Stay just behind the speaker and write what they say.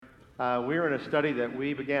We're in a study that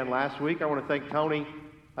we began last week. I want to thank Tony.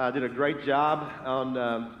 Did a great job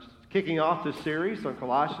on kicking off this series on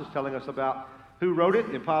Colossians, telling us about who wrote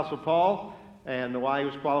it, the Apostle Paul, and why he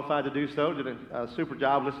was qualified to do so. Did a super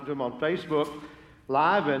job. Listened to him on Facebook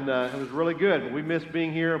Live, and it was really good. We missed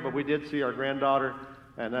being here, but we did see our granddaughter,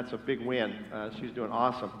 and that's a big win. She's doing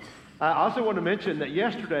awesome. I also want to mention that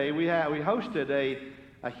yesterday we hosted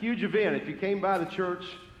a huge event. If you came by the church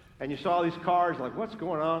and you saw these cars, like, what's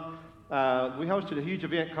going on? We hosted a huge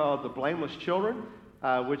event called the Blameless Children,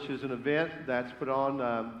 which is an event that's put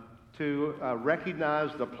on to recognize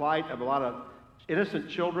the plight of a lot of innocent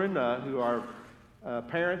children who are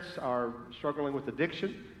parents are struggling with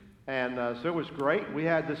addiction. And so it was great. We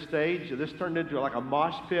had this stage. This turned into like a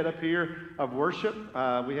mosh pit up here of worship.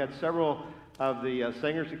 We had several of the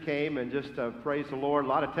singers that came and just praised the Lord. A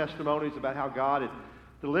lot of testimonies about how God had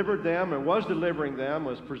delivered them and was delivering them,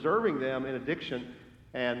 was preserving them in addiction.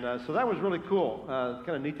 And so that was really cool.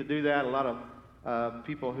 Kind of neat to do that. A lot of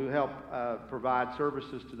people who help provide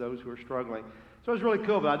services to those who are struggling. So it was really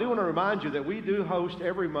cool. But I do want to remind you that we do host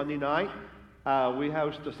every Monday night. We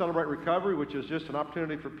host a Celebrate Recovery, which is just an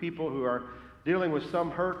opportunity for people who are dealing with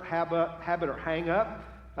some hurt, habit or hang-up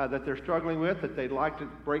that they're struggling with, that they'd like to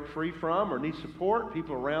break free from or need support,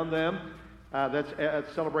 people around them. That's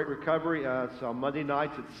at Celebrate Recovery. It's on Monday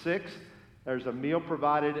nights at 6. There's a meal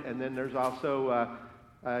provided, and then there's also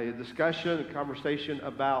a discussion, a conversation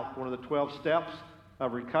about one of the 12 steps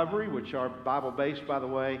of recovery, which are Bible-based, by the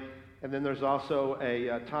way. And then there's also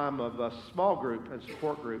a time of a small group and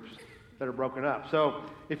support groups that are broken up. So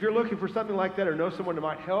if you're looking for something like that or know someone that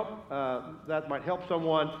might help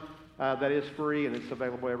someone, that is free, and it's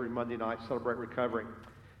available every Monday night, Celebrate Recovery.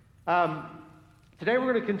 Today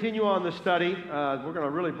we're going to continue on the study. We're going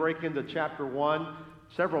to really break into chapter 1,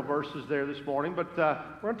 several verses there this morning, but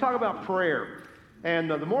we're going to talk about prayer.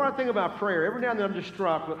 And the more I think about prayer, every now and then I'm just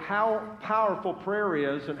struck with how powerful prayer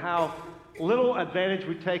is and how little advantage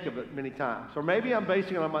we take of it many times. Or maybe I'm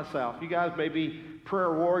basing it on myself. You guys may be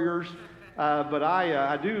prayer warriors, but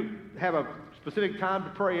I do have a specific time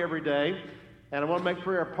to pray every day, and I want to make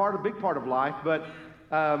prayer a big part of life, but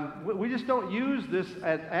we just don't use this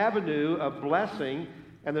as avenue of blessing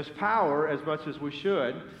and this power as much as we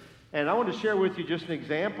should. And I want to share with you just an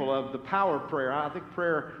example of the power of prayer. I think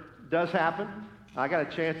prayer does happen. I got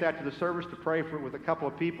a chance after the service to pray with a couple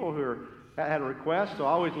of people who had a request, so I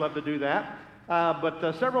always love to do that.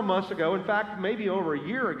 But several months ago, in fact, maybe over a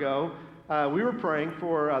year ago, we were praying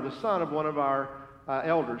for the son of one of our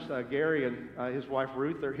elders, Gary and his wife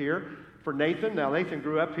Ruth. They're here. For Nathan. Now, Nathan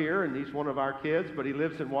grew up here, and he's one of our kids, but he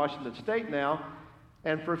lives in Washington State now.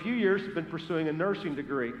 And for a few years, he's been pursuing a nursing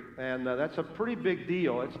degree. And that's a pretty big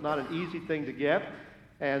deal. It's not an easy thing to get.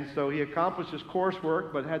 And so he accomplished his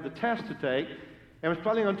coursework, but had the test to take, and was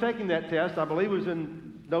planning on taking that test. I believe it was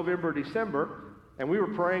in November, December. And we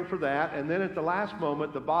were praying for that. And then at the last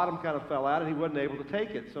moment, the bottom kind of fell out, and he wasn't able to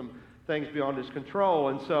take it. Some things beyond his control.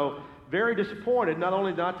 And so very disappointed, not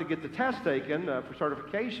only not to get the test taken for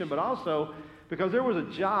certification, but also because there was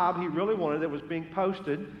a job he really wanted that was being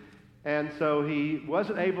posted. And so he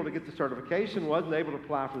wasn't able to get the certification, wasn't able to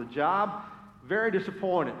apply for the job. Very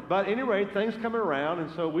disappointed. But at any rate, things coming around,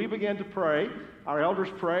 and so we began to pray. Our elders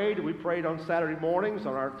prayed. We prayed on Saturday mornings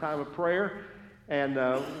on our time of prayer. And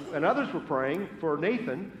others were praying for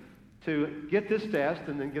Nathan to get this test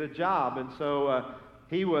and then get a job. And so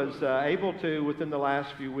he was able to, within the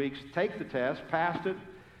last few weeks, take the test, passed it,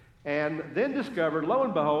 and then discovered, lo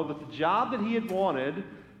and behold, that the job that he had wanted,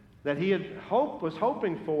 that he was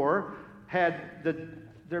hoping for, there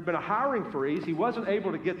had been a hiring freeze. He wasn't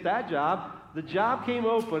able to get that job. The job came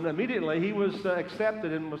open. Immediately, he was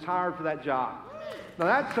accepted and was hired for that job. Now,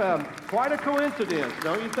 that's quite a coincidence,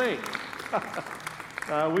 don't you think?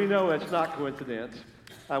 We know it's not coincidence.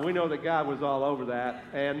 We know that God was all over that.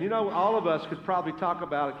 And, you know, all of us could probably talk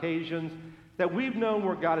about occasions that we've known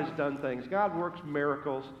where God has done things. God works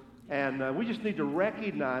miracles, and we just need to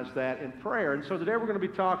recognize that in prayer. And so today we're going to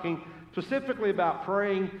be talking specifically about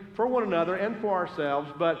praying for one another and for ourselves,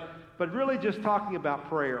 but really just talking about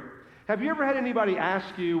prayer. Have you ever had anybody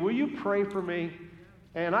ask you, will you pray for me?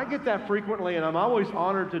 And I get that frequently, and I'm always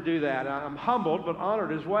honored to do that. I'm humbled, but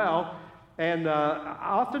honored as well. And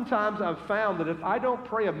oftentimes I've found that if I don't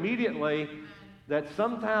pray immediately, that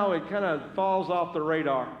somehow it kind of falls off the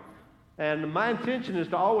radar. And my intention is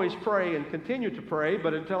to always pray and continue to pray,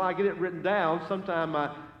 but until I get it written down, sometimes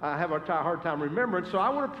I have a hard time remembering. So I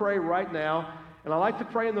want to pray right now, and I like to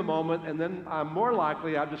pray in the moment, and then I'm more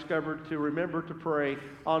likely, I've discovered, to remember to pray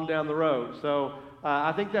on down the road. So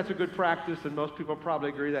I think that's a good practice, and most people probably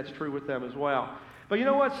agree that's true with them as well. But you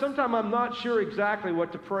know what? Sometimes I'm not sure exactly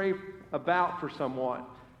what to pray about for someone.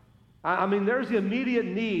 I mean, there's the immediate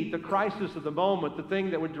need, the crisis of the moment, the thing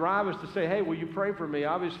that would drive us to say, hey, will you pray for me?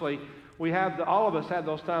 Obviously, all of us have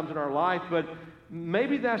those times in our life, but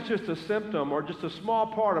maybe that's just a symptom or just a small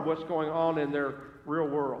part of what's going on in their real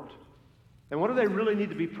world. And what do they really need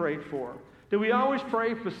to be prayed for? Do we always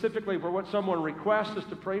pray specifically for what someone requests us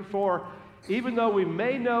to pray for, even though we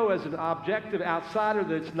may know as an objective outsider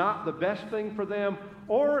that it's not the best thing for them,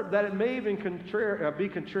 or that it may even be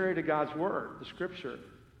contrary to God's Word, the Scripture?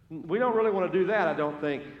 We don't really want to do that, I don't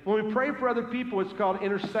think. When we pray for other people, it's called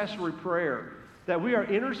intercessory prayer, that we are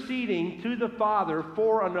interceding to the Father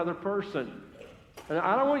for another person. And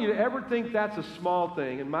I don't want you to ever think that's a small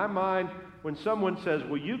thing. In my mind, when someone says,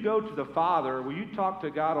 will you go to the Father, will you talk to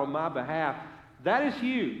God on my behalf, that is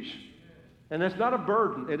huge. And that's not a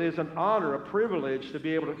burden. It is an honor, a privilege to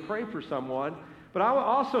be able to pray for someone. But I will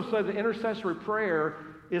also say that intercessory prayer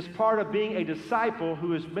is part of being a disciple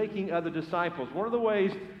who is making other disciples. One of the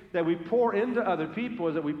ways that we pour into other people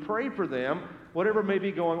is that we pray for them, whatever may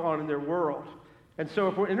be going on in their world. And so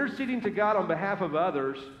if we're interceding to God on behalf of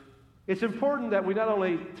others, it's important that we not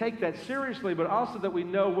only take that seriously, but also that we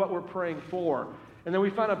know what we're praying for. And then we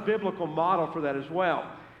find a biblical model for that as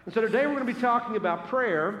well. And so today we're going to be talking about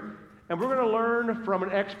prayer, and we're going to learn from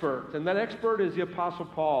an expert. And that expert is the Apostle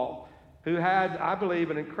Paul, who had, I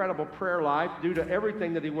believe, an incredible prayer life due to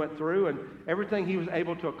everything that he went through and everything he was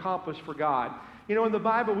able to accomplish for God. You know, in the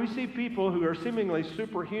Bible, we see people who are seemingly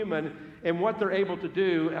superhuman in what they're able to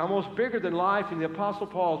do, almost bigger than life, and the Apostle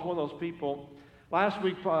Paul is one of those people. Last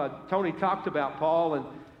week, Tony talked about Paul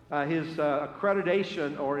and his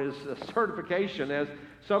accreditation or his certification as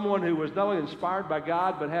someone who was not only inspired by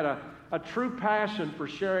God, but had a true passion for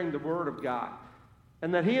sharing the Word of God.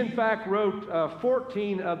 And that he, in fact, wrote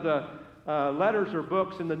 14 of the letters or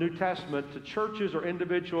books in the New Testament to churches or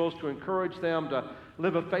individuals to encourage them to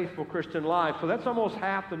live a faithful Christian life. So that's almost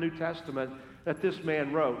half the New Testament that this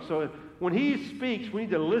man wrote. So when he speaks, we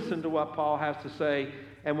need to listen to what Paul has to say.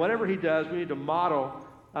 And whatever he does, we need to model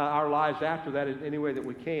our lives after that in any way that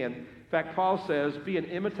we can. In fact, Paul says, be an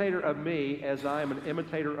imitator of me as I am an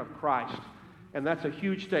imitator of Christ. And that's a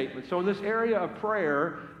huge statement. So in this area of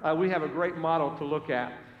prayer, we have a great model to look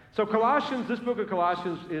at. So Colossians, this book of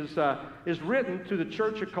Colossians is written to the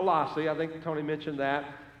church of Colossae. I think Tony mentioned that.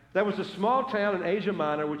 That was a small town in Asia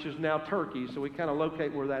Minor, which is now Turkey. So we kind of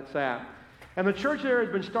locate where that's at. And the church there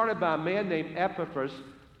had been started by a man named Epaphras,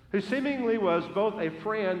 who seemingly was both a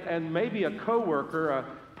friend and maybe a co-worker, a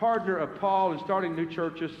partner of Paul in starting new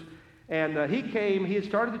churches. And he had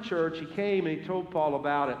started the church, he came and he told Paul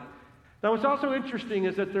about it. Now what's also interesting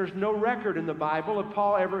is that there's no record in the Bible of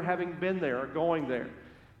Paul ever having been there or going there.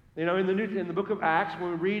 You know, in the book of Acts,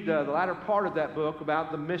 when we read the latter part of that book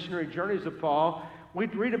about the missionary journeys of Paul, we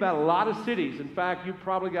read about a lot of cities. In fact, you've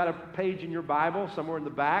probably got a page in your Bible somewhere in the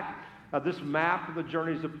back of this map of the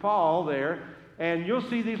journeys of Paul there. And you'll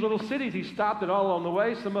see these little cities. He stopped at all along the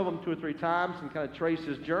way, some of them 2 or 3 times, and kind of traced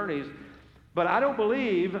his journeys. But I don't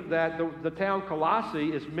believe that the town Colossae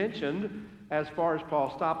is mentioned as far as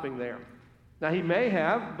Paul stopping there. Now, he may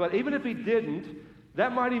have, but even if he didn't,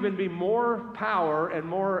 that might even be more power and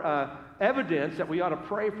more evidence that we ought to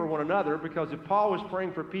pray for one another, because if Paul was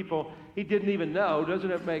praying for people he didn't even know,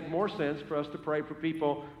 doesn't it make more sense for us to pray for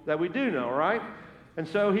people that we do know, right? And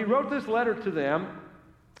so he wrote this letter to them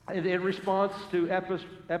in response to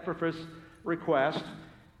Epaphras' request.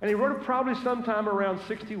 And he wrote it probably sometime around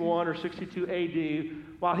 61 or 62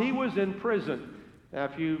 AD while he was in prison. Now,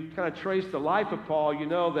 if you kind of trace the life of Paul, you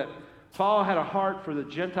know that Paul had a heart for the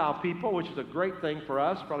Gentile people, which is a great thing for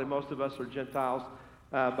us. Probably most of us are Gentiles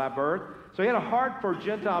by birth. So he had a heart for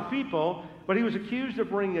Gentile people, but he was accused of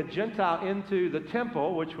bringing a Gentile into the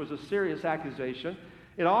temple, which was a serious accusation.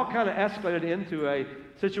 It all kind of escalated into a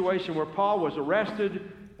situation where Paul was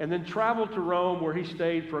arrested and then traveled to Rome, where he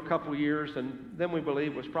stayed for a couple years, and then we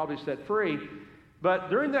believe was probably set free. But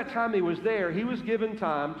during that time he was there, he was given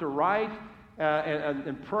time to write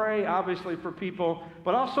and pray, obviously, for people,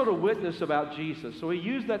 but also to witness about Jesus. So he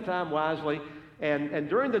used that time wisely, and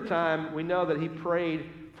during the time, we know that he prayed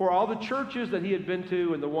for all the churches that he had been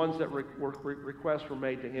to and the ones that requests were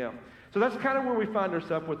made to him. So that's kind of where we find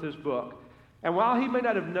ourselves with this book. And while he may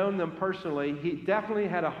not have known them personally, he definitely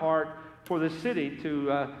had a heart for the city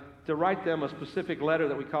to write them a specific letter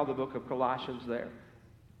that we call the book of Colossians there.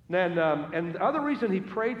 And the other reason he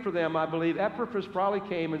prayed for them, I believe, Epaphras probably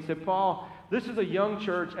came and said, Paul, this is a young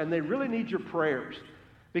church, and they really need your prayers,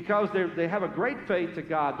 because they have a great faith to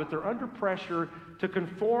God, but they're under pressure to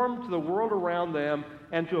conform to the world around them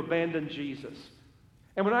and to abandon Jesus.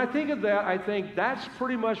 And when I think of that, I think that's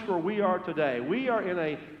pretty much where we are today. We are in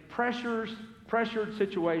a pressured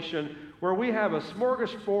situation where we have a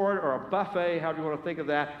smorgasbord or a buffet, however you want to think of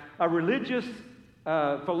that, of religious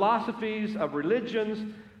philosophies, of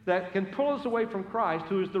religions that can pull us away from Christ,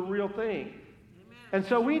 who is the real thing. Amen. And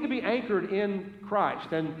so we need to be anchored in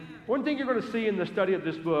Christ. And one thing you're going to see in the study of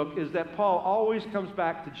this book is that Paul always comes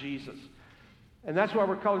back to Jesus. And that's why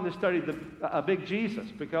we're calling this study a Big Jesus,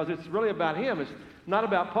 because it's really about him. It's not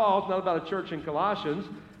about Paul. It's not about a church in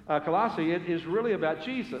Colossae. It is really about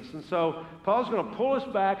Jesus. And so Paul's going to pull us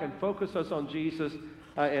back and focus us on Jesus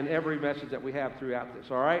in every message that we have throughout this,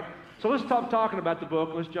 all right? So let's stop talking about the book.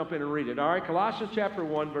 Let's jump in and read it, all right? Colossians chapter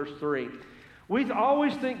 1, verse 3. We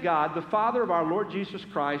always thank God, the Father of our Lord Jesus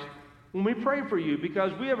Christ, when we pray for you,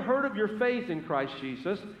 because we have heard of your faith in Christ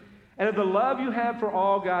Jesus and of the love you have for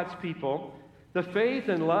all God's people, the faith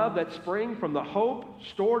and love that spring from the hope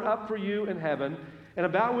stored up for you in heaven, and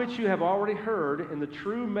about which you have already heard in the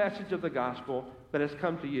true message of the gospel that has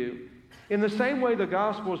come to you. In the same way, the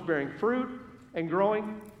gospel is bearing fruit and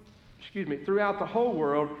growing, throughout the whole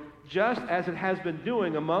world, just as it has been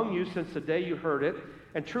doing among you since the day you heard it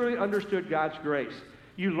and truly understood God's grace.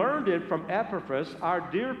 You learned it from Epaphras, our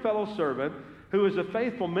dear fellow servant, who is a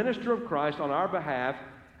faithful minister of Christ on our behalf,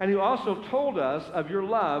 and who also told us of your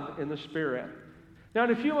love in the Spirit. Now,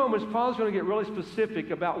 in a few moments, Paul's going to get really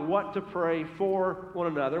specific about what to pray for one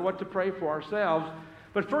another, what to pray for ourselves.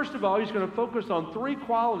 But first of all, he's going to focus on three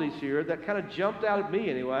qualities here that kind of jumped out at me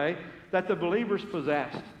anyway, that the believers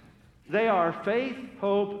possessed. They are faith,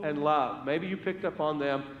 hope, and love. Maybe you picked up on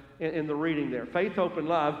them in the reading there. Faith, hope, and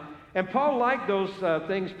love. And Paul liked those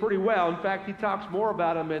things pretty well. In fact, he talks more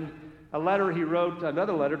about them in a letter he wrote,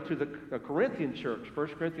 another letter to the Corinthian church, 1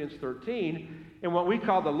 Corinthians 13, in what we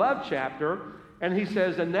call the love chapter. And he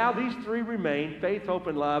says, and now these three remain, faith, hope,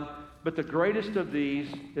 and love, but the greatest of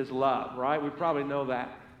these is love, right? We probably know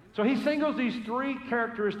that. So he singles these three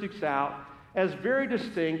characteristics out as very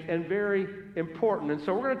distinct and very important. And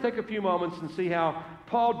so we're going to take a few moments and see how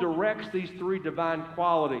Paul directs these three divine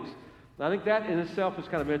qualities. And I think that in itself is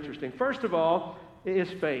kind of interesting. First of all is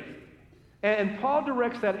faith. And Paul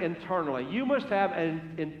directs that internally. You must have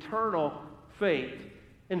an internal faith.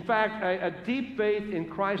 In fact, a deep faith in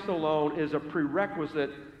Christ alone is a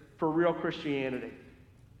prerequisite for real Christianity.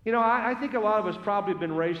 You know, I think a lot of us probably have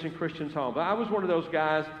been raised in Christians' homes. I was one of those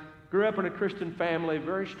guys, grew up in a Christian family,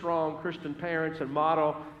 very strong Christian parents and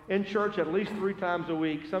model, in church at least 3 times a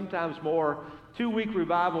week, sometimes more, 2-week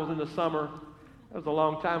revivals in the summer. That was a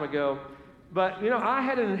long time ago. But, you know, I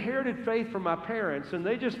had an inherited faith from my parents, and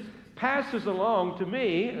they just passed this along to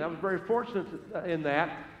me, and I was very fortunate in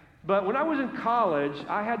that. But when I was in college,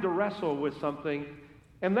 I had to wrestle with something,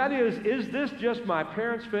 and that is this just my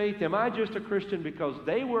parents' faith? Am I just a Christian because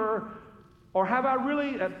they were? Or have I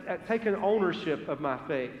really taken ownership of my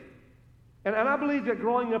faith? And I believe that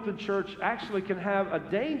growing up in church actually can have a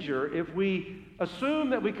danger if we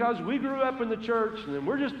assume that because we grew up in the church and then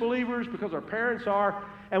we're just believers because our parents are,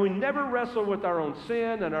 and we never wrestle with our own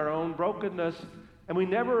sin and our own brokenness, and we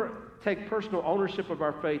never take personal ownership of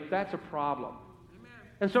our faith, that's a problem.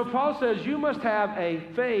 And so Paul says you must have a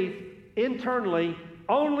faith internally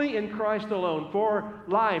only in Christ alone for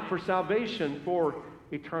life, for salvation, for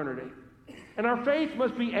eternity. And our faith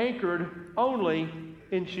must be anchored only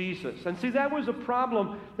in Jesus. And see, that was a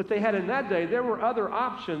problem that they had in that day. There were other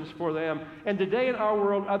options for them. And today in our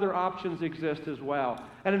world, other options exist as well.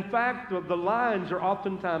 And in fact, the lines are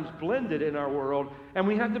oftentimes blended in our world, and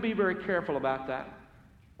we have to be very careful about that.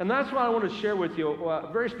 And that's why I want to share with you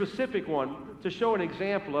a very specific one to show an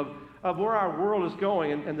example of where our world is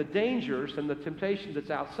going and the dangers and the temptations that's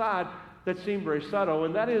outside that seem very subtle.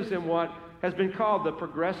 And that is in what has been called the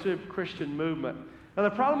progressive Christian movement. Now,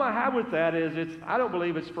 the problem I have with that is I don't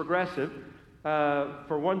believe it's progressive,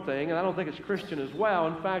 for one thing, and I don't think it's Christian as well.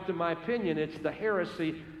 In fact, in my opinion, it's the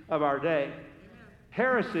heresy of our day.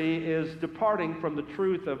 Heresy is departing from the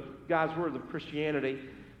truth of God's word of Christianity.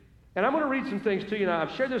 And I'm going to read some things to you. Now,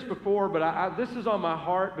 I've shared this before, but this is on my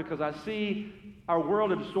heart because I see our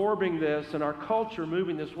world absorbing this and our culture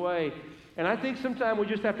moving this way. And I think sometimes we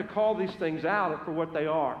just have to call these things out for what they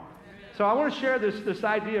are. So I want to share this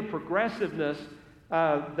idea of progressiveness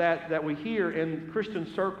that we hear in Christian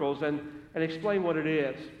circles and explain what it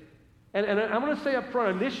is. And I'm going to say up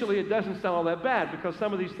front, initially it doesn't sound all that bad because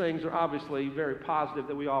some of these things are obviously very positive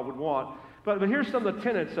that we all would want. But here's some of the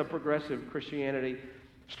tenets of progressive Christianity.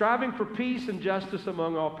 Striving for peace and justice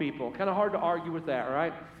among all people. Kind of hard to argue with that,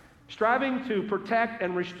 right? Striving to protect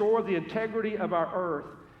and restore the integrity of our earth.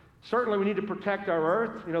 Certainly we need to protect our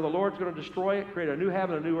earth. You know, the Lord's going to destroy it, create a new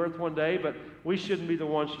heaven, a new earth one day, but we shouldn't be the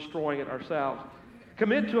ones destroying it ourselves.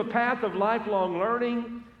 Commit to a path of lifelong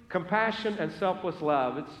learning, compassion, and selfless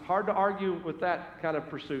love. It's hard to argue with that kind of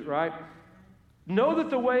pursuit, right? Know that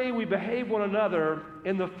the way we behave one another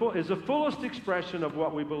is the fullest expression of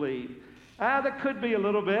what we believe. That could be a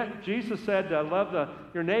little bit. Jesus said, love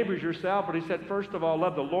your neighbors yourself, but he said, first of all,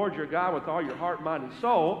 love the Lord your God with all your heart, mind, and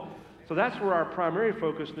soul. So that's where our primary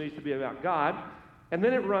focus needs to be about God. And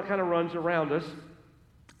then it kind of runs around us.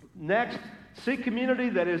 Next, seek community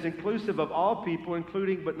that is inclusive of all people,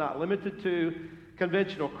 including but not limited to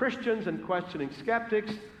conventional Christians and questioning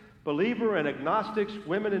skeptics, believer and agnostics,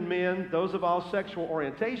 women and men, those of all sexual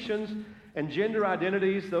orientations, and gender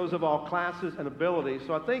identities, those of all classes and abilities.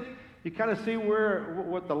 So I think you kind of see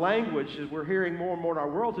what the language is we're hearing more and more in our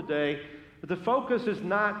world today. But the focus is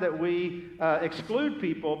not that we exclude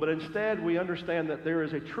people, but instead we understand that there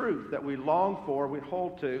is a truth that we long for, we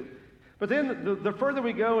hold to. But then the further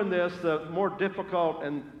we go in this, the more difficult,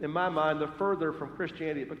 and in my mind, the further from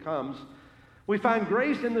Christianity it becomes. We find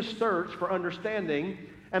grace in the search for understanding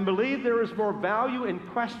and believe there is more value in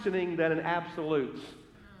questioning than in absolutes.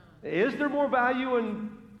 Is there more value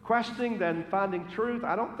in questioning than finding truth?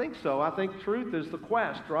 I don't think so. I think truth is the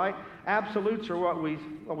quest, right? Absolutes are what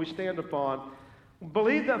we stand upon.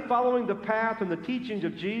 Believe that following the path and the teachings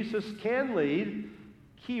of Jesus can lead,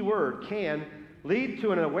 key word, can, lead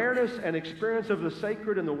to an awareness and experience of the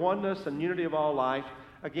sacred and the oneness and unity of all life.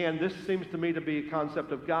 Again, this seems to me to be a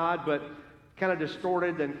concept of God, but kind of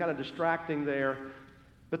distorted and kind of distracting there.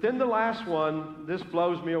 But then the last one, this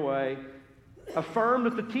blows me away. Affirm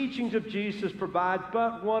that the teachings of Jesus provide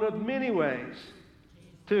but one of many ways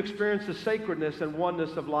to experience the sacredness and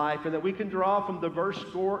oneness of life, and that we can draw from diverse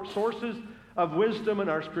sources of wisdom in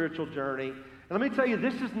our spiritual journey. And let me tell you,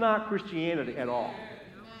 this is not Christianity at all.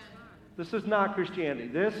 This is not Christianity.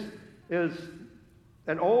 This is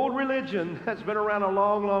an old religion that's been around a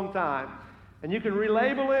long, long time. And you can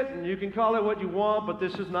relabel it and you can call it what you want, but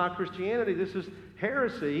this is not Christianity. This is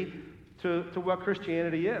heresy to what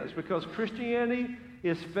Christianity is. Because Christianity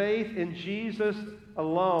is faith in Jesus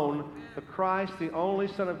alone, the Christ, the only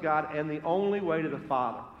Son of God, and the only way to the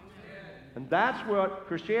Father. And that's what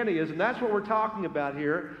Christianity is, and that's what we're talking about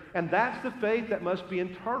here. And that's the faith that must be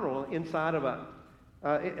internal inside of us,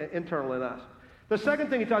 internal in us. The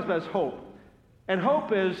second thing he talks about is hope. And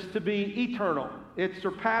hope is to be eternal. It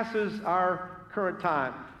surpasses our current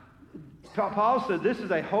time. Paul said this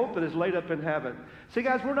is a hope that is laid up in heaven. See,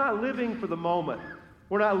 guys, we're not living for the moment.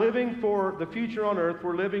 We're not living for the future on earth.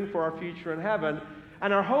 We're living for our future in heaven.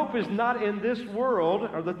 And our hope is not in this world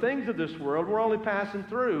or the things of this world. We're only passing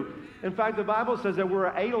through. In fact, the Bible says that we're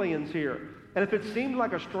aliens here. And if it seems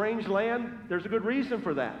like a strange land, there's a good reason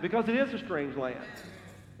for that, because it is a strange land.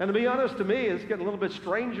 And to be honest, to me, it's getting a little bit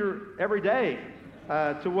stranger every day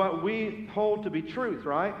to what we hold to be truth,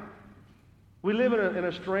 right? We live in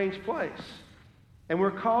a strange place. And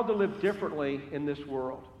we're called to live differently in this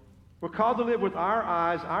world. We're called to live with our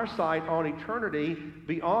eyes, our sight on eternity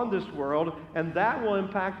beyond this world, and that will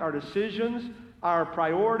impact our decisions, our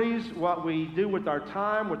priorities, what we do with our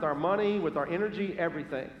time, with our money, with our energy,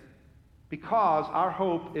 everything. Because our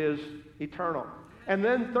hope is eternal. And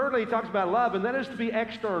then thirdly, he talks about love, and that is to be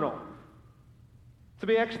external. To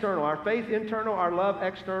be external. Our faith internal, our love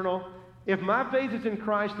external. If my faith is in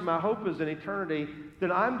Christ and my hope is in eternity,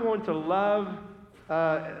 then I'm going to love,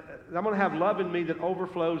 I'm going to have love in me that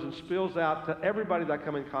overflows and spills out to everybody that I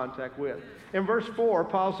come in contact with. In verse 4,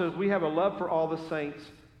 Paul says, we have a love for all the saints.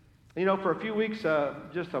 You know, for a few weeks,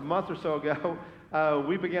 just a month or so ago,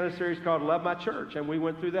 we began a series called Love My Church, and we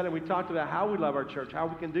went through that and we talked about how we love our church, how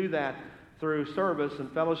we can do that through service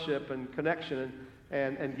and fellowship and connection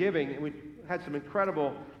and giving. And we had some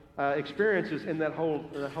incredible experiences in that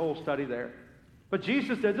whole study there. But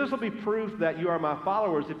Jesus said, this will be proof that you are my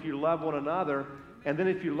followers if you love one another, and then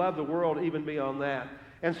if you love the world even beyond that.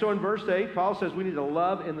 And so in verse 8, Paul says we need to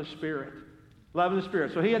love in the Spirit. Love in the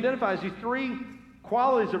Spirit. So he identifies these three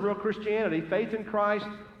qualities of real Christianity: faith in Christ,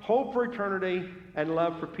 hope for eternity, and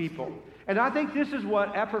love for people. And I think this is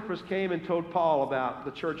what Epaphras came and told Paul about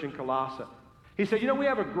the church in Colossae. He said, you know, we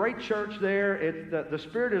have a great church there. The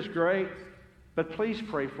Spirit is great, but please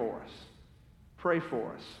pray for us. Pray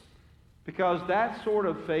for us. Because that sort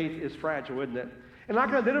of faith is fragile, isn't it? And I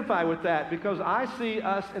can identify with that because I see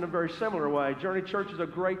us in a very similar way. Journey Church is a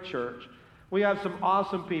great church. We have some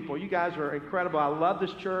awesome people. You guys are incredible. I love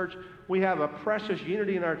this church. We have a precious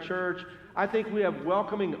unity in our church. I think we have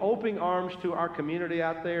welcoming, open arms to our community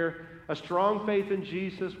out there, a strong faith in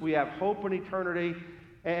Jesus. We have hope in eternity,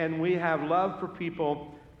 and we have love for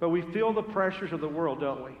people. But we feel the pressures of the world,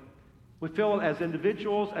 don't we? We feel it as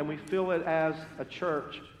individuals, and we feel it as a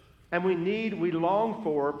church. And we long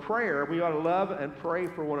for prayer. We ought to love and pray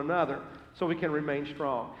for one another so we can remain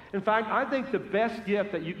strong. In fact, I think the best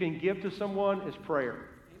gift that you can give to someone is prayer. Amen.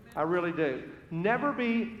 I really do. Never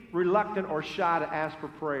be reluctant or shy to ask for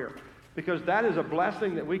prayer, because that is a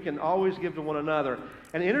blessing that we can always give to one another.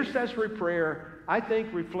 And intercessory prayer, I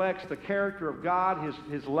think, reflects the character of God,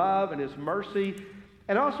 His love and His mercy.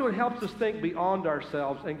 And also it helps us think beyond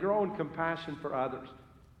ourselves and grow in compassion for others.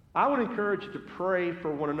 I would encourage you to pray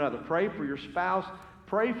for one another. Pray for your spouse.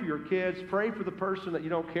 Pray for your kids. Pray for the person that you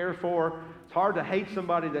don't care for. It's hard to hate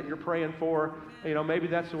somebody that you're praying for. You know, maybe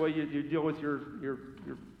that's the way you deal with your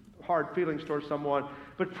hard feelings towards someone.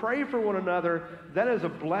 But pray for one another. That is a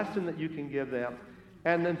blessing that you can give them.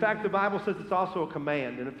 And in fact, the Bible says it's also a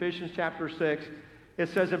command. In Ephesians chapter 6, it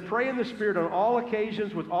says, "And pray in the Spirit on all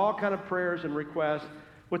occasions with all kind of prayers and requests.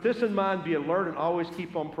 With this in mind, be alert and always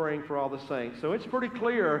keep on praying for all the saints." So it's pretty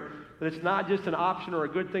clear that it's not just an option or a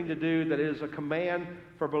good thing to do, that it is a command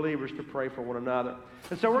for believers to pray for one another.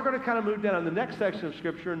 And so we're going to kind of move down in the next section of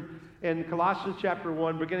Scripture in Colossians chapter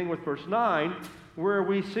 1, beginning with verse 9, where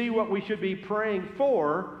we see what we should be praying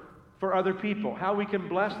for other people, how we can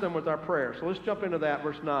bless them with our prayers. So let's jump into that,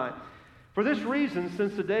 verse 9. "For this reason,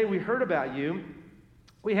 since the day we heard about you,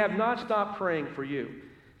 we have not stopped praying for you.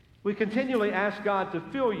 We continually ask God to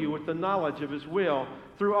fill you with the knowledge of His will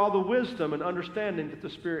through all the wisdom and understanding that the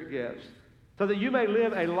Spirit gives, so that you may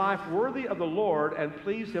live a life worthy of the Lord and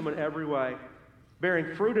please Him in every way,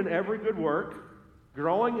 bearing fruit in every good work,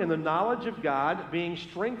 growing in the knowledge of God, being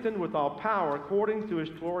strengthened with all power according to His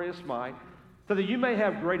glorious might, so that you may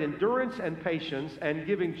have great endurance and patience, and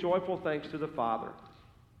giving joyful thanks to the Father,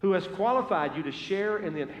 who has qualified you to share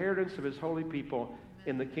in the inheritance of His holy people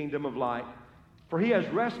in the kingdom of light. For He has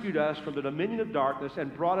rescued us from the dominion of darkness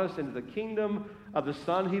and brought us into the kingdom of the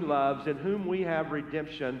Son He loves, in whom we have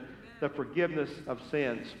redemption, the forgiveness of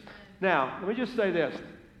sins." Now, let me just say this.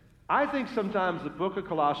 I think sometimes the book of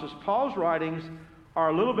Colossians, Paul's writings are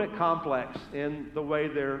a little bit complex in the way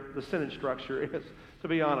the sentence structure is, to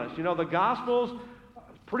be honest. You know, the Gospels are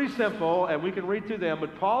pretty simple, and we can read through them,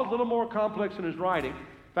 but Paul's a little more complex in his writing.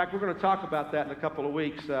 In fact, we're going to talk about that in a couple of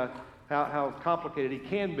weeks, how complicated he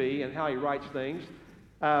can be and how he writes things.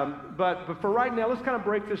 But for right now, let's kind of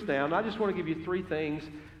break this down. I just want to give you 3 things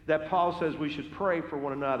that Paul says we should pray for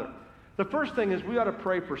one another. The first thing is we ought to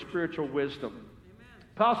pray for spiritual wisdom. Amen.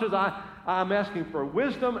 Paul says, I'm asking for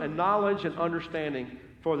wisdom and knowledge and understanding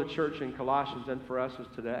for the church in Colossians and for us as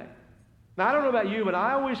today. Now, I don't know about you, but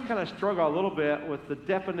I always kind of struggle a little bit with the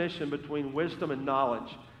definition between wisdom and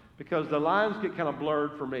knowledge, because the lines get kind of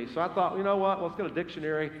blurred for me. So I thought, you know what, let's get a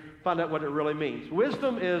dictionary, find out what it really means.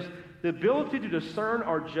 Wisdom is the ability to discern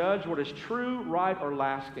or judge what is true, right, or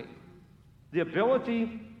lasting. The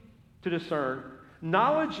ability to discern.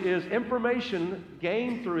 Knowledge is information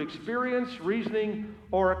gained through experience, reasoning,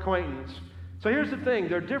 or acquaintance. So here's the thing,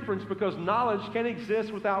 they're different because knowledge can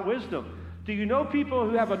exist without wisdom. Do you know people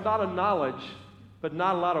who have a lot of knowledge, but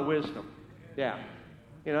not a lot of wisdom? Yeah.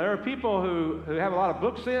 You know, there are people who have a lot of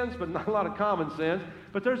book sense, but not a lot of common sense.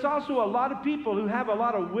 But there's also a lot of people who have a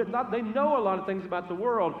lot of they know a lot of things about the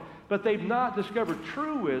world, but they've not discovered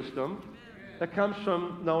true wisdom that comes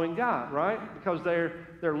from knowing God, right? Because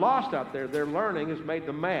they're lost out there. Their learning has made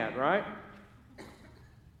them mad, right?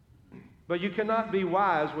 But you cannot be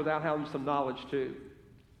wise without having some knowledge too.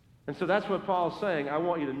 And so that's what Paul's saying. I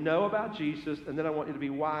want you to know about Jesus, and then I want you to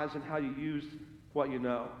be wise in how you use what you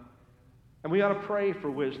know. And we ought to pray for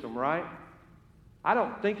wisdom, right? I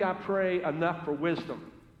don't think I pray enough for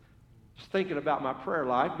wisdom. Just thinking about my prayer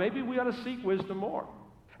life, maybe we ought to seek wisdom more.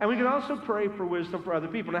 And we can also pray for wisdom for other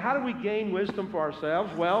people. Now, how do we gain wisdom for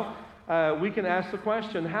ourselves? Well, we can ask the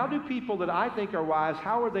question, how do people that I think are wise,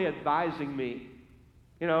 how are they advising me?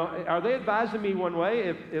 You know, are they advising me one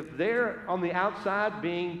way? If they're on the outside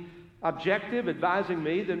being objective, advising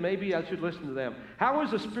me, then maybe I should listen to them. How is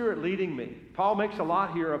the Spirit leading me? Paul makes a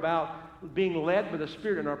lot here about being led by the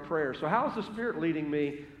Spirit in our prayers. So how is the Spirit leading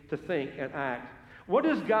me to think and act? What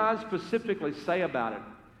does God specifically say about it?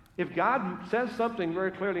 If God says something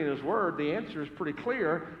very clearly in His Word, the answer is pretty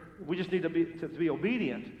clear. We just need to be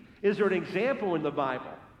obedient. Is there an example in the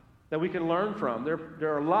Bible that we can learn from?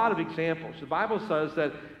 There are a lot of examples. The Bible says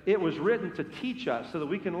that it was written to teach us so that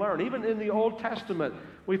we can learn. Even in the Old Testament,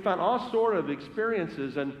 we find all sort of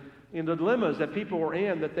experiences and the dilemmas that people were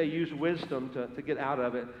in that they used wisdom to get out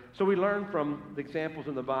of it. So we learn from the examples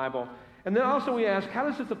in the Bible. And then also we ask, how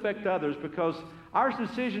does this affect others? Because our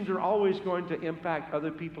decisions are always going to impact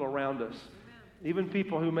other people around us, even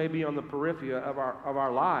people who may be on the periphery of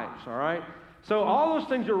our lives, all right? So all those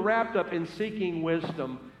things are wrapped up in seeking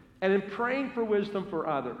wisdom and in praying for wisdom for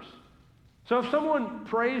others. So if someone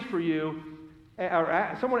prays for you,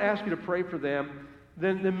 or someone asks you to pray for them,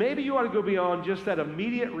 then maybe you ought to go beyond just that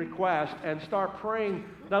immediate request and start praying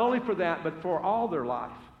not only for that, but for all their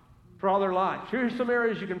life. For all their lives. Here's some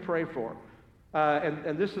areas you can pray for.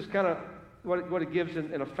 And this is kind of what it gives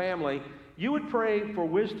in a family. You would pray for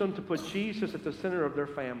wisdom to put Jesus at the center of their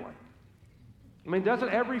family. I mean, doesn't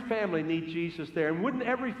every family need Jesus there? And wouldn't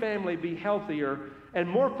every family be healthier and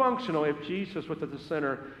more functional if Jesus was at the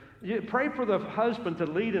center? You pray for the husband to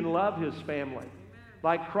lead and love his family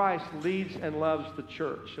like Christ leads and loves the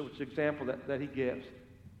church, which is an example that he gives.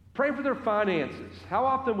 Pray for their finances. How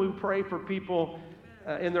often we pray for people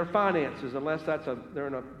in their finances, unless they're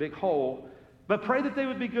in a big hole. But pray that they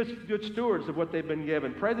would be good stewards of what they've been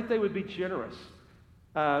given. Pray that they would be generous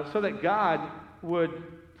so that God would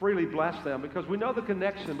freely bless them, because we know the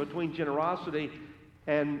connection between generosity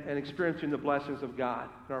and experiencing the blessings of God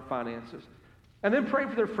in our finances. And then pray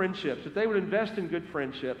for their friendships, that they would invest in good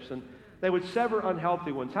friendships and they would sever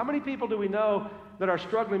unhealthy ones. How many people do we know that are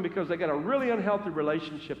struggling because they got a really unhealthy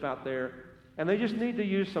relationship out there and they just need to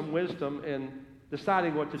use some wisdom in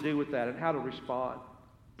deciding what to do with that and how to respond?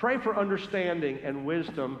 Pray for understanding and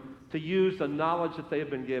wisdom to use the knowledge that they have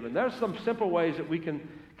been given. There's some simple ways that we can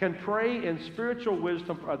pray in spiritual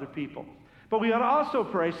wisdom for other people. But we ought to also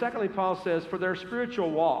pray, secondly, Paul says, for their spiritual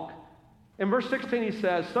walk. In verse 16 he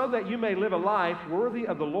says, so that you may live a life worthy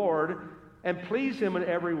of the Lord and please him in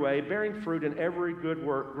every way, bearing fruit in every good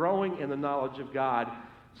work, growing in the knowledge of God.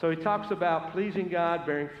 So he talks about pleasing God,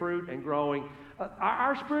 bearing fruit, and growing.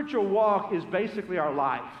 Our spiritual walk is basically our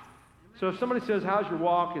life. So if somebody says, how's your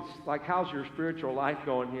walk? It's like, how's your spiritual life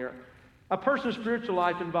going here? A person's spiritual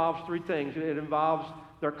life involves three things. It involves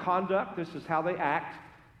their conduct. This is how they act.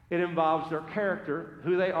 It involves their character,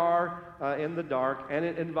 who they are in the dark. And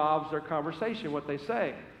it involves their conversation, what they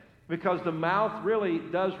say. Because the mouth really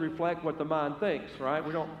does reflect what the mind thinks, right?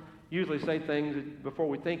 We don't usually say things before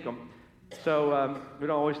we think them. So we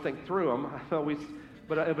don't always think through them.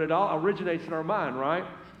 But it all originates in our mind, right?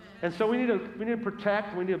 And so we need to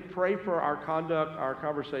protect, we need to pray for our conduct, our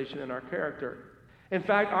conversation, and our character. In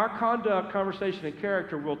fact, our conduct, conversation, and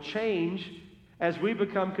character will change as we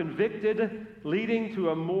become convicted, leading to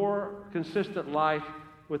a more consistent life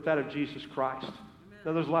with that of Jesus Christ.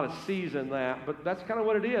 Now, there's a lot of C's in that, but that's kind of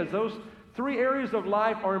what it is. Those three areas of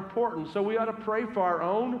life are important, so we ought to pray for our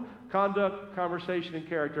own conduct, conversation, and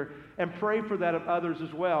character, and pray for that of others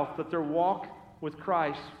as well, that their walk with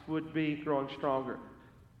Christ would be growing stronger.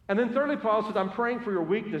 And then thirdly, Paul says, I'm praying for your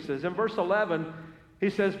weaknesses. In verse 11, he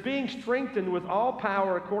says, being strengthened with all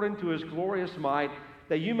power according to his glorious might,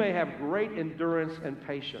 that you may have great endurance and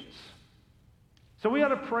patience. So we ought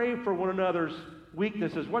to pray for one another's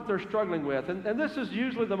weaknesses, what they're struggling with. And this is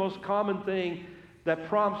usually the most common thing that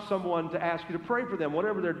prompts someone to ask you to pray for them,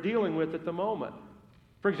 whatever they're dealing with at the moment.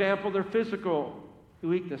 For example, their physical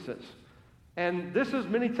weaknesses. And this is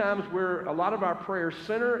many times where a lot of our prayers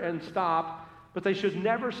center and stop, but they should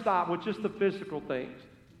never stop with just the physical things.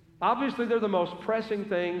 Obviously, they're the most pressing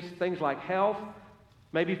things like health,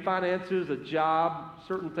 maybe finances, a job,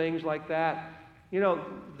 certain things like that. You know,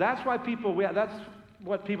 that's what people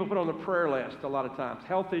put on the prayer list a lot of times,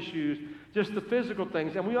 health issues, just the physical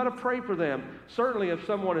things. And we ought to pray for them. Certainly if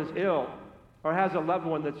someone is ill or has a loved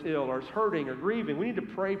one that's ill or is hurting or grieving, we need to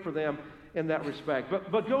pray for them in that respect.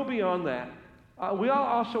 But go beyond that. We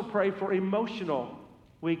ought to also pray for emotional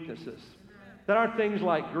weaknesses. That are things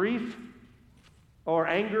like grief or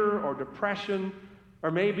anger or depression,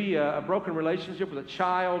 or maybe a broken relationship with a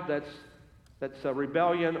child that's a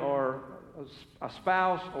rebellion, or a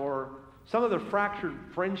spouse, or some other fractured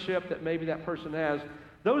friendship that maybe that person has.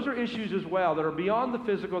 Those are issues as well that are beyond the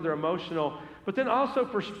physical, they're emotional, but then also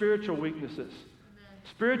for spiritual weaknesses,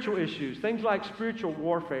 spiritual issues, things like spiritual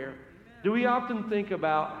warfare. Do we often think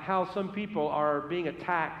about how some people are being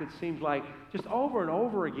attacked, it seems like, just over and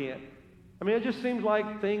over again? I mean, it just seems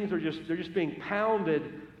like things they're just being pounded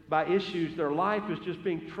by issues. Their life is just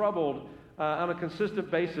being troubled on a consistent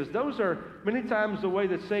basis. Those are many times the way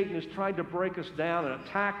that Satan has tried to break us down and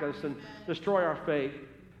attack us and destroy our faith.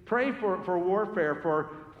 Pray for warfare,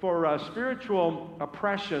 for spiritual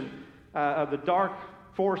oppression of the dark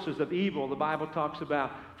forces of evil the Bible talks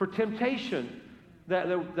about, for temptation,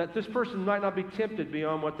 that this person might not be tempted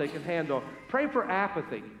beyond what they can handle. Pray for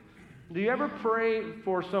apathy. Do you ever pray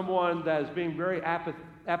for someone that is being very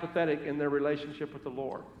apathetic in their relationship with the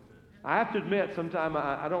Lord? I have to admit, sometimes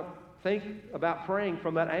I don't think about praying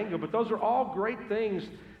from that angle, but those are all great things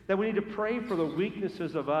that we need to pray for the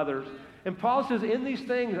weaknesses of others. And Paul says, in these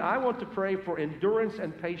things, I want to pray for endurance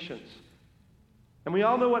and patience. And we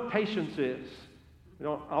all know what patience is. We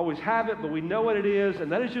don't always have it, but we know what it is,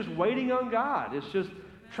 and that is just waiting on God. It's just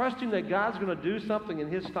trusting that God's going to do something in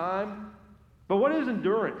His time. But what is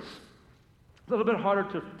endurance? A little bit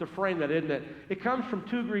harder to frame that, isn't it? It comes from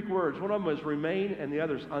two Greek words. One of them is remain, and the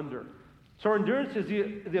other is under. So endurance is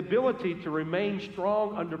the ability to remain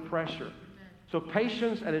strong under pressure. So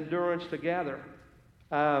patience and endurance together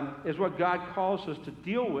is what God calls us to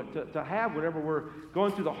deal with, to have whenever we're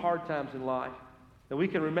going through the hard times in life. That we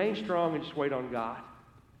can remain strong and just wait on God.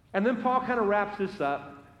 And then Paul kind of wraps this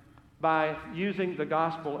up by using the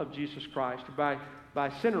gospel of Jesus Christ, by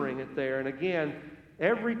centering it there. And again,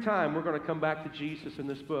 every time we're going to come back to Jesus in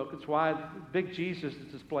this book. It's why big Jesus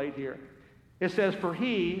is displayed here. It says, "For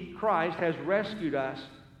He, Christ, has rescued us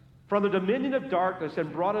from the dominion of darkness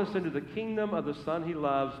and brought us into the kingdom of the Son He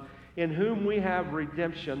loves, in whom we have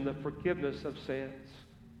redemption, the forgiveness of sins."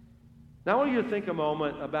 Now I want you to think a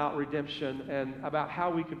moment about redemption and about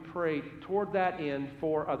how we could pray toward that end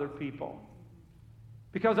for other people.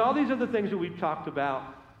 Because all these other things that we've talked about,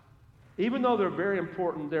 even though they're very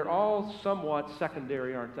important, they're all somewhat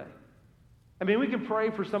secondary, aren't they? I mean, we can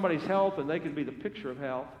pray for somebody's health, and they can be the picture of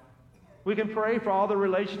health. We can pray for all the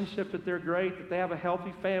relationships, that they're great, that they have a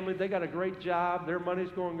healthy family, they got a great job, their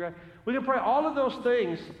money's going great. We can pray all of those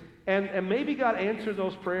things, and maybe God answered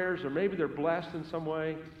those prayers, or maybe they're blessed in some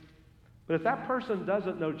way. But if that person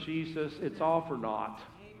doesn't know Jesus, it's all for naught.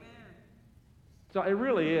 Amen. So it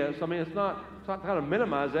really is. I mean, it's not trying to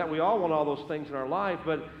minimize that. We all want all those things in our life,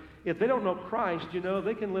 but if they don't know Christ,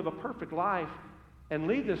 they can live a perfect life and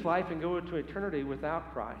lead this life and go into eternity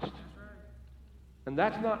without Christ. And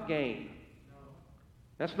that's not gain.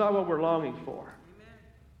 That's not what we're longing for. Amen.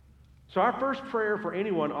 So our first prayer for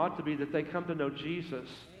anyone ought to be that they come to know Jesus, Amen.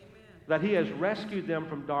 That He has rescued them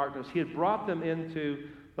from darkness. He had brought them into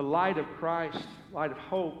the light of Christ, light of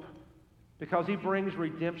hope, because He brings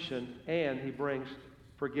redemption and He brings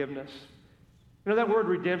forgiveness. That word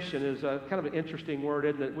redemption is a kind of an interesting word,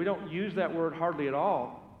 isn't it? We don't use that word hardly at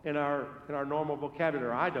all in our normal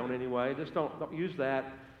vocabulary. I don't anyway. Just don't use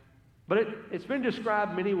that. But it's been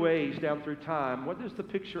described many ways down through time. What is the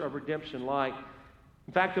picture of redemption like?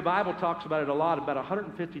 In fact, the Bible talks about it a lot. About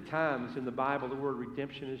 150 times in the Bible, the word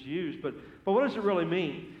redemption is used. But what does it really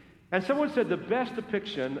mean? And someone said the best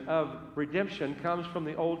depiction of redemption comes from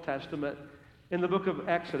the Old Testament in the book of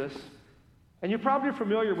Exodus. And you're probably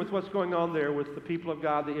familiar with what's going on there with the people of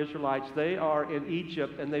God, the Israelites. They are in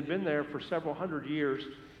Egypt, and they've been there for several hundred years.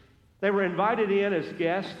 They were invited in as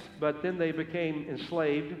guests, but then they became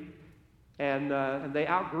enslaved. And they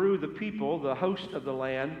outgrew the people, the host of the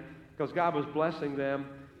land, because God was blessing them.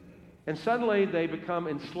 And suddenly they become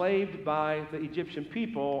enslaved by the Egyptian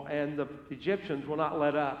people, and the Egyptians will not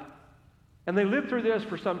let up. And they lived through this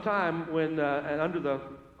for some time when, and under the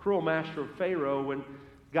cruel master of Pharaoh, when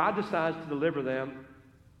God decides to deliver them.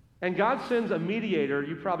 And God sends a mediator.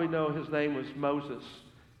 You probably know his name was Moses.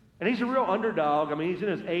 And he's a real underdog. I mean, he's in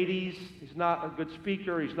his 80s. He's not a good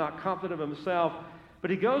speaker. He's not confident of himself. But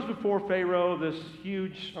he goes before Pharaoh, this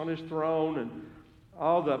huge on his throne, and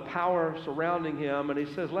all the power surrounding him, and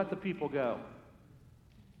he says, "Let the people go."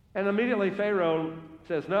 And immediately Pharaoh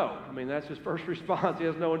says no. I mean, that's his first response. He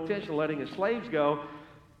has no intention of letting his slaves go.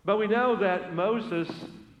 But we know that Moses,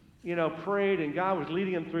 prayed, and God was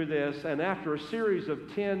leading him through this. And after a series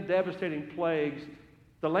of 10 devastating plagues,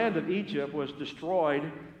 the land of Egypt was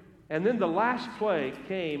destroyed. And then the last plague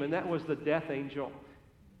came, and that was the death angel.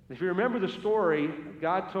 If you remember the story,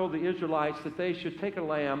 God told the Israelites that they should take a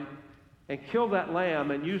lamb and kill that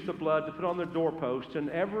lamb and use the blood to put on their doorpost. And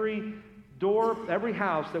every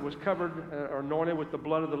house that was covered or anointed with the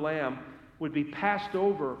blood of the lamb would be passed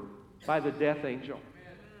over by the death angel.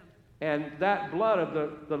 And that blood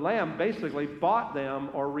of the lamb basically bought them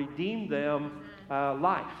or redeemed them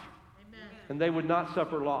life. And they would not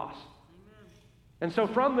suffer loss. And so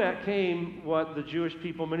from that came what the Jewish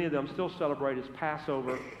people, many of them still celebrate as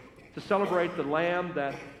Passover, to celebrate the lamb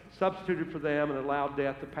that substituted for them and allowed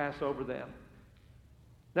death to pass over them.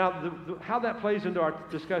 Now, how that plays into our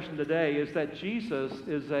discussion today is that Jesus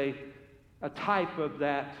is a type of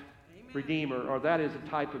that Redeemer, or that is a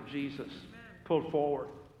type of Jesus pulled forward.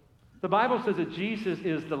 The Bible says that Jesus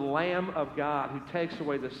is the Lamb of God who takes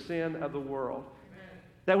away the sin of the world.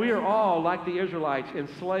 That we are all, like the Israelites,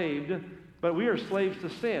 enslaved, but we are slaves to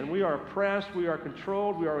sin. We are oppressed, we are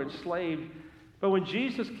controlled, we are enslaved. But when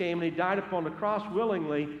Jesus came and He died upon the cross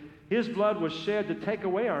willingly, His blood was shed to take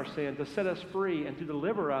away our sin, to set us free, and to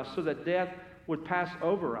deliver us so that death would pass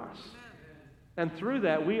over us. And through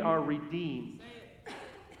that, we are redeemed.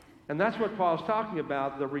 And that's what Paul's talking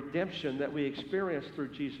about, the redemption that we experience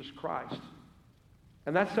through Jesus Christ.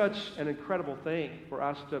 And that's such an incredible thing for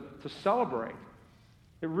us to celebrate.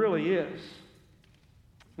 It really is.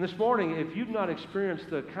 And this morning, if you've not experienced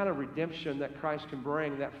the kind of redemption that Christ can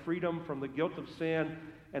bring, that freedom from the guilt of sin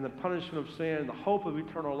and the punishment of sin and the hope of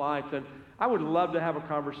eternal life, then I would love to have a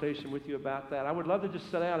conversation with you about that. I would love to just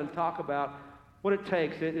sit down and talk about what it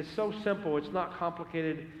takes. It's so simple. It's not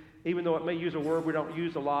complicated, even though it may use a word we don't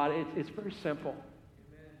use a lot. It's very simple.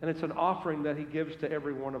 And it's an offering that he gives to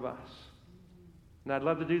every one of us. And I'd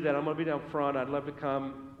love to do that. I'm going to be down front. I'd love to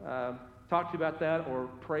come talk to you about that or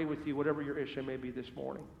pray with you, whatever your issue may be this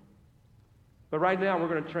morning. But right now, we're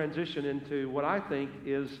going to transition into what I think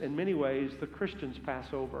is, in many ways, the Christian's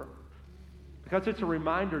Passover. Because it's a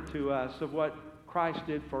reminder to us of what Christ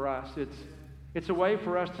did for us. It's a way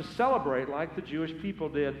for us to celebrate, like the Jewish people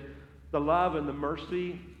did, the love and the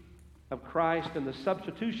mercy of Christ and the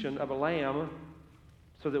substitution of a lamb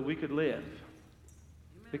so that we could live.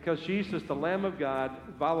 Because Jesus, the Lamb of God,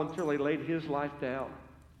 voluntarily laid his life down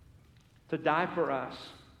to die for us.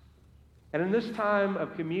 And in this time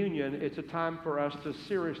of communion, it's a time for us to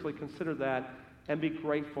seriously consider that and be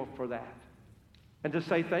grateful for that. And to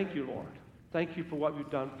say, thank you, Lord. Thank you for what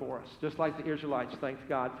you've done for us. Just like the Israelites thanked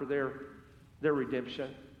God for their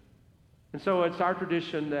redemption. And so it's our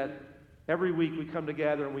tradition that every week we come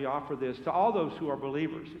together and we offer this to all those who are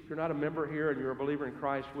believers. If you're not a member here and you're a believer in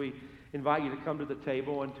Christ, we invite you to come to the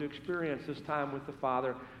table and to experience this time with the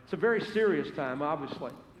Father. It's a very serious time,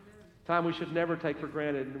 obviously. Time we should never take for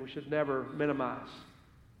granted and we should never minimize.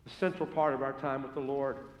 The central part of our time with the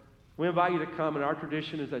Lord. We invite you to come, and our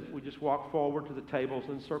tradition is that we just walk forward to the tables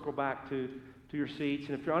and circle back to your seats.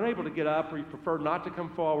 And if you're unable to get up or you prefer not to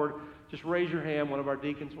come forward, just raise your hand. One of our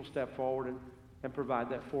deacons will step forward and provide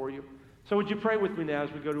that for you. So would you pray with me now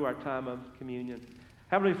as we go to our time of communion?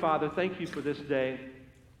 Heavenly Father, thank you for this day.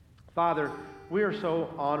 Father, we are so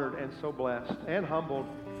honored and so blessed and humbled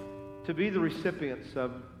to be the recipients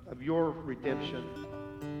of your redemption.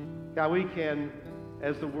 God, we can,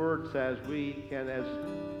 as the Word says, we can, as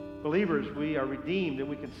believers, we are redeemed, and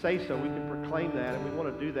we can say so. We can proclaim that, and we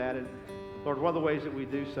want to do that. And Lord, one of the ways that we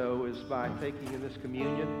do so is by taking in this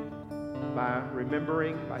communion, by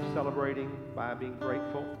remembering, by celebrating, by being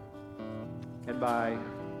grateful, and by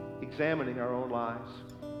examining our own lives.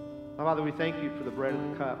 Father, we thank you for the bread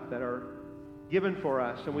and the cup that are given for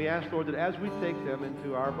us. And we ask, Lord, that as we take them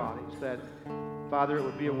into our bodies, that, Father, it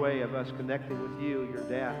would be a way of us connecting with you, your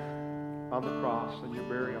death on the cross and your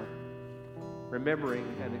burial, remembering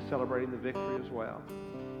and celebrating the victory as well.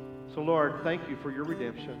 So, Lord, thank you for your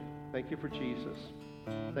redemption. Thank you for Jesus.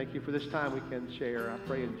 Thank you for this time we can share. I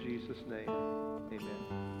pray in Jesus' name.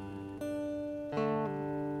 Amen.